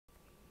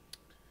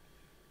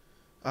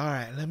All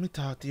right, let me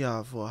talk to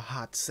y'all for a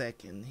hot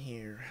second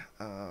here.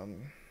 I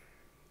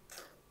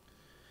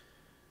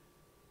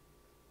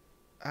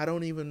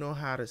don't even know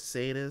how to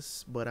say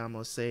this, but I'm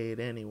gonna say it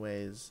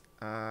anyways.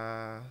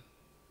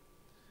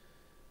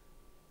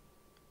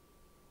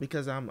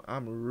 Because I'm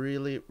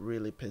really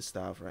pissed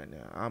off right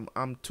now.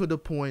 I'm to the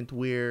point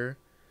where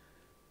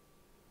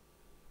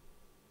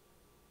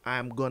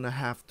I'm gonna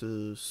have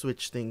to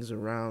switch things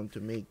around to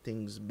make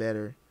things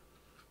better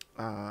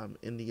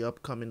in the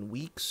upcoming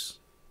weeks.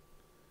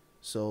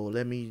 So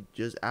let me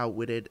just out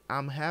with it.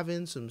 I'm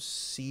having some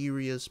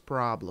serious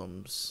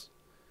problems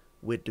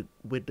with the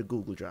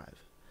Google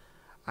Drive.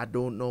 I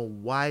don't know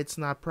why it's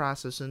not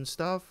processing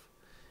stuff.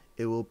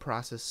 It will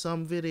process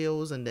some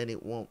videos and then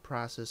it won't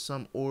process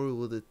some, or it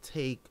will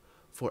take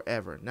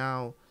forever.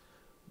 Now,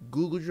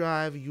 Google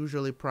Drive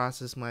usually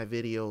process my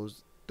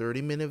videos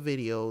 30-minute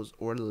videos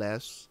or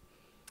less.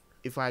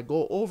 If I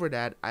go over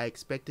that, I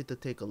expect it to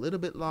take a little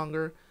bit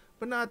longer,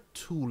 but not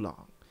too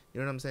long. You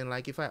know what I'm saying?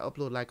 Like if I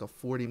upload like a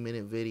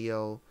 40-minute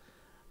video,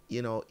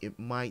 it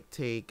might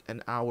take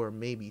an hour,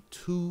 maybe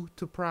two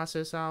to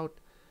process out.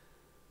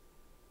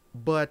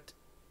 But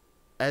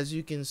as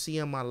you can see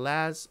on my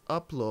last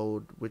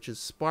upload, which is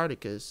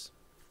Spartacus,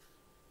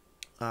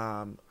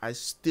 I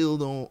still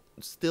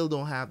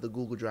don't have the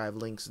Google Drive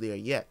links there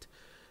yet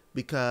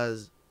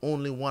because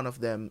only one of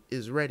them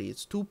is ready.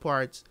 It's two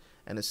parts,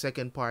 and the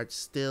second part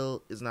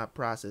still is not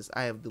processed.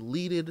 I have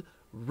deleted,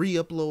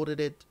 re-uploaded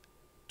it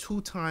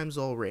two times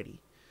already,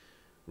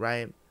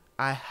 right?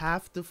 I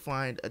have to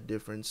find a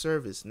different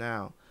service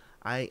now.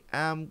 I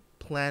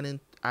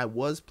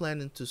was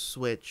planning to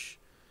switch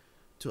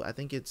to, I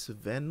think it's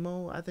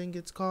Venmo, I think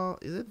it's called.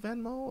 Is it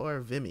Venmo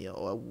or Vimeo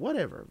or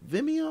whatever?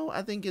 Vimeo,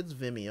 I think it's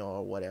Vimeo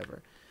or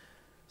whatever.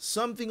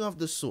 Something of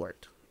the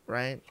sort,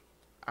 right?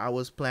 I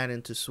was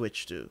planning to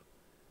switch to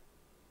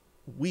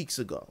weeks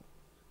ago,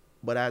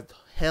 but I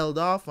held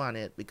off on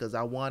it because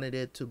I wanted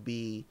it to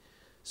be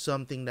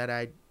something that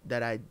I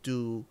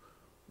do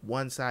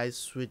once I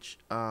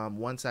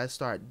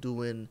start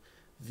doing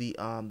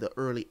the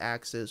early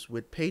access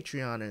with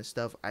Patreon and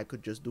stuff. I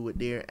could just do it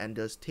there and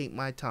just take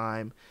my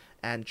time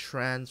and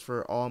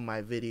transfer all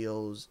my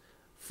videos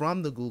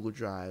from the Google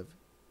Drive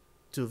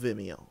to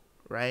Vimeo,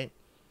 right?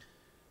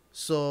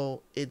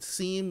 So it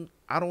seemed,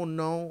 I don't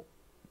know,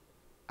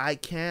 I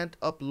can't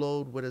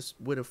upload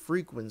with a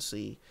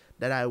frequency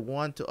that I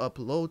want to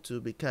upload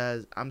to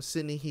because I'm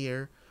sitting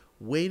here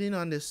waiting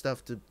on this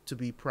stuff to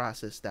be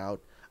processed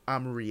out.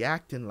 I'm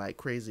reacting like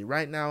crazy.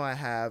 Right now I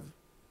have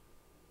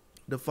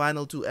the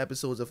final two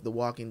episodes of The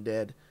Walking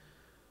Dead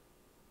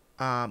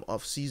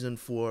of season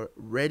 4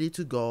 ready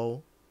to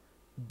go.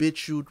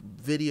 BitChute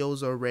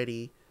videos are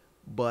ready,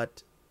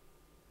 but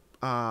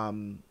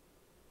um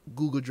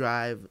Google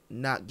Drive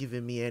not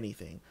giving me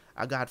anything.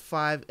 I got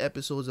 5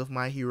 episodes of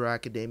My Hero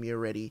Academia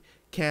ready.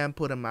 Can't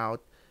put them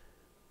out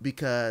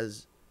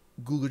because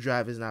Google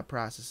Drive is not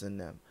processing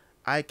them.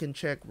 I can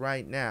check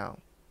right now,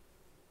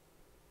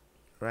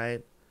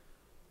 right?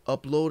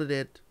 Uploaded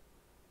it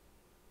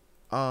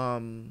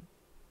um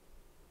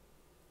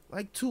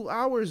like 2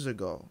 hours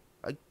ago.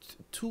 Like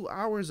 2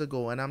 hours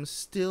ago, and I'm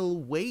still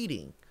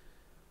waiting.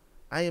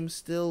 I am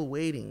still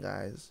waiting,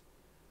 guys.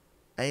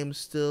 I am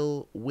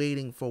still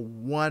waiting for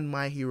one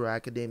My Hero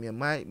Academia.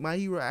 My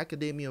Hero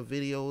Academia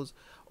videos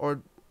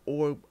or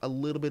a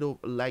little bit of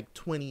like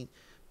 20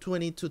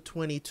 to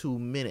 22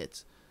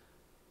 minutes.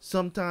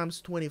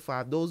 Sometimes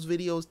 25. Those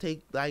videos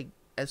take like,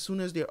 as soon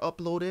as they're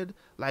uploaded,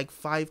 like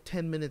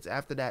 5-10 minutes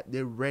after that,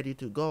 they're ready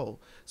to go.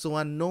 So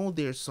I know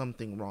there's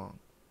something wrong.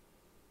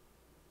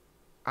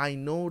 I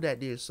know that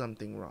there's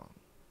something wrong.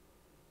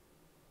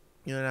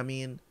 You know what I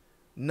mean?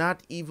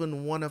 Not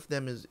even one of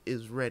them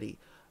is ready.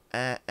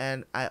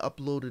 And I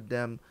uploaded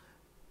them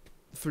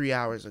 3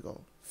 hours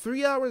ago.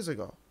 3 hours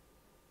ago.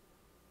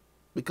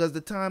 Because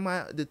the time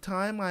I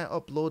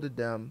uploaded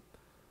them,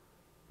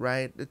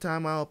 right? The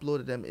time I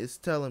uploaded them is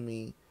telling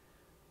me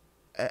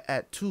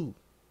at 2.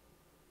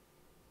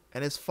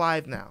 And it's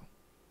 5 now.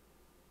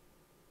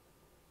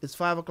 It's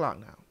 5 o'clock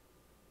now.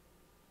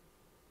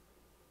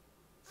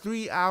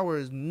 3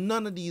 hours.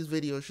 None of these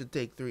videos should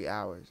take 3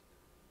 hours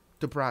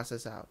to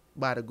process out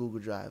by the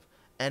Google Drive.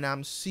 And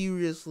I'm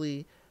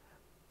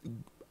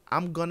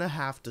gonna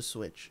have to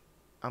switch.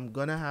 I'm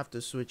gonna have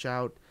to switch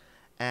out,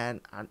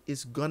 and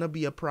it's gonna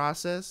be a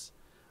process.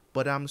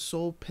 But I'm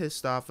so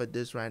pissed off at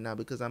this right now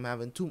because I'm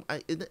having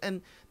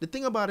and the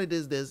thing about it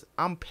is this: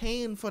 I'm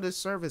paying for the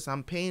service,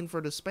 I'm paying for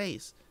the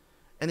space,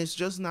 and it's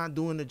just not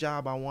doing the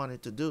job I want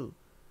it to do.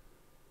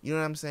 You know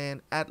what I'm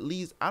saying? At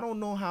least I don't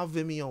know how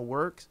Vimeo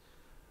works,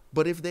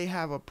 but if they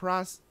have a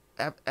process,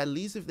 at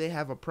least if they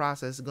have a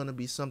process, it's gonna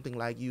be something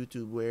like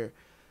YouTube where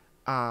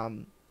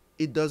um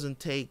it doesn't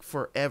take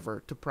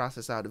forever to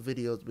process out the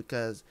videos,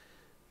 because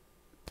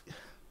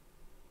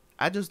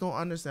I just don't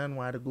understand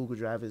why the Google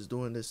Drive is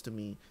doing this to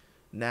me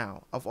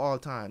now. Of all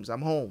times,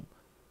 I'm home.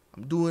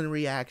 I'm doing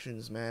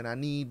reactions, man. I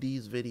need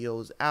these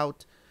videos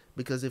out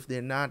because if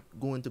they're not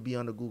going to be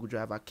on the Google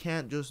Drive, I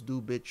can't just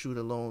do BitChute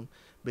alone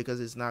because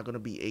it's not going to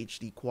be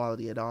HD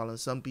quality at all. And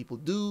some people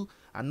do.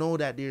 I know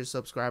that there's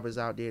subscribers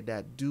out there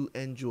that do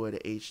enjoy the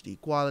HD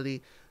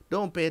quality.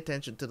 Don't pay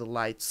attention to the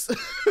lights.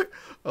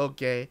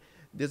 Okay,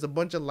 there's a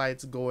bunch of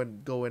lights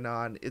going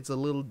on. It's a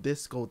little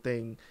disco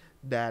thing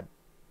that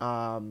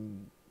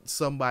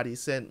somebody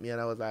sent me, and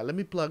I was like, let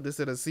me plug this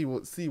in and see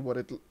what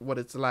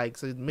it's like.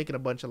 So it's making a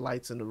bunch of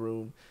lights in the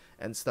room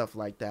and stuff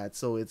like that.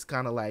 So it's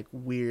kind of like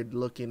weird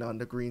looking on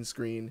the green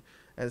screen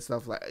and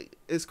stuff. Like,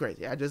 it's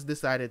crazy. I just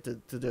decided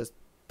to just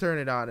turn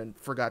it on and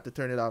forgot to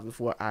turn it off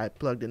before I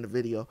plugged in the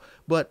video.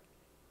 But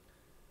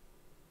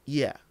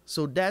yeah,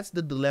 so that's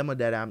the dilemma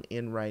that I'm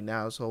in right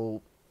now.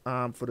 So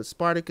for the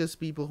Spartacus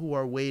people who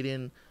are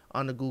waiting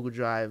on the Google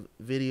Drive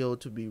video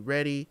to be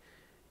ready,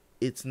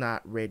 it's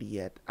not ready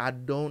yet. I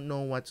don't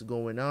know what's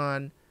going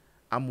on.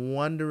 I'm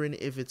wondering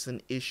if it's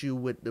an issue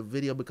with the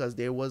video, because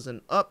there was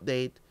an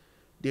update.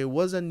 There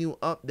was a new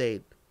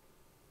update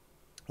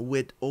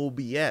with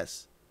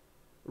OBS,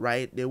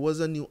 right? There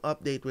was a new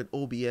update with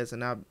OBS,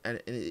 and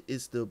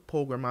it's the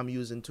program I'm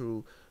using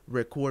to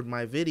record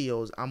my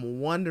videos.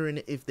 I'm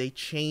wondering if they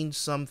changed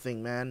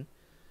something, man,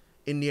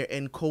 in their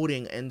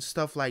encoding and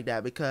stuff like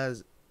that,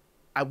 because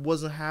I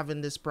wasn't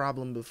having this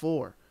problem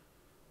before.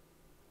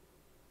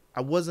 I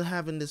wasn't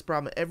having this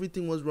problem.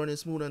 Everything was running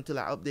smooth until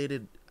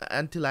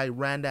I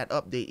ran that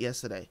update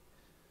yesterday.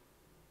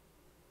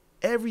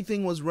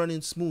 Everything was running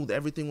smooth.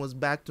 Everything was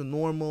back to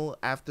normal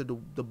after the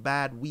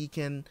bad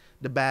weekend,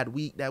 the bad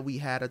week that we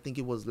had. I think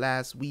it was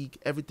last week.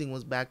 Everything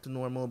was back to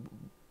normal.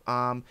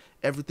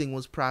 Everything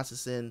was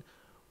processing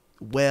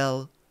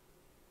well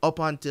up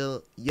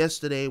until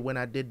yesterday when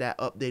I did that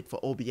update for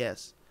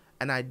OBS.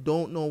 And I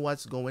don't know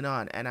what's going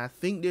on. And I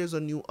think there's a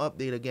new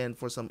update again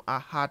for some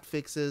hot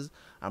fixes.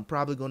 I'm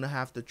probably going to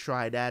have to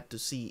try that to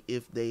see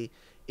if they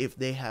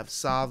have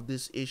solved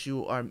this issue,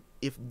 or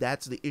if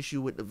that's the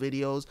issue with the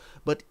videos.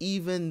 But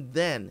even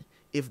then,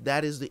 if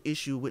that is the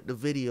issue with the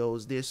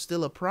videos, there's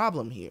still a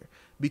problem here,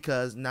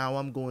 because now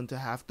I'm going to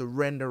have to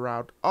render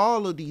out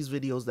all of these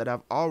videos that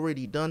I've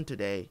already done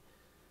today.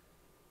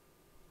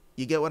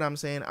 You get what I'm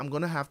saying? I'm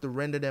going to have to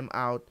render them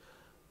out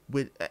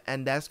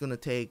and that's going to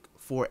take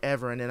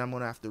forever, and then I'm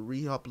going to have to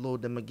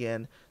re-upload them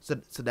again. So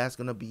that's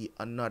going to be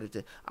another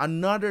thing.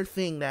 Another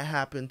thing that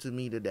happened to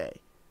me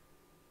today.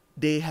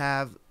 They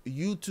have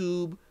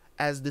YouTube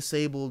as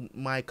disabled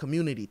my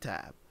community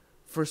tab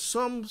for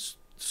some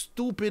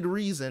stupid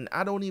reason.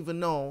 I don't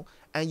even know.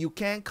 And you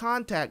can't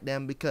contact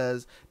them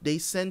because they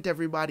sent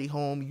everybody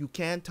home. You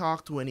can't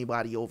talk to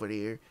anybody over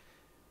there,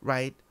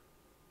 right?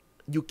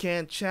 You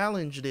can't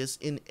challenge this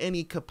in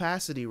any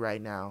capacity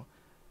right now.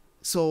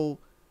 So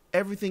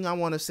everything I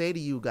want to say to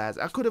you guys,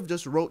 I could have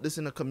just wrote this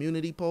in a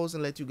community post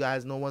and let you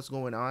guys know what's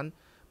going on,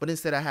 but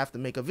instead I have to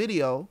make a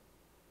video,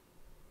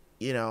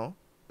 you know.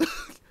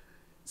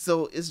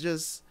 So it's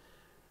just,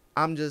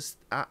 I'm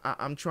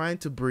trying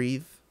to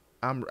breathe.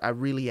 I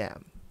really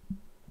am.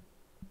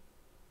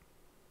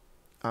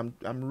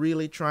 I'm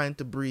really trying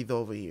to breathe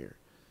over here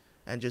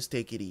and just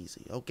take it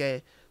easy,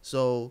 okay?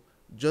 So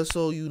just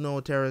so you know,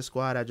 Terror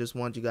Squad, I just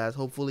want you guys,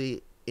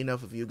 hopefully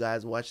enough of you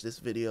guys watch this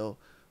video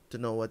to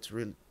know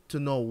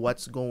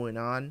what's going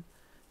on.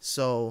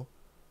 So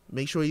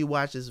make sure you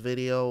watch this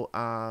video.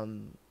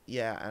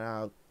 Yeah, and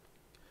I'll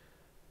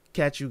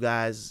catch you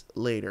guys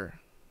later.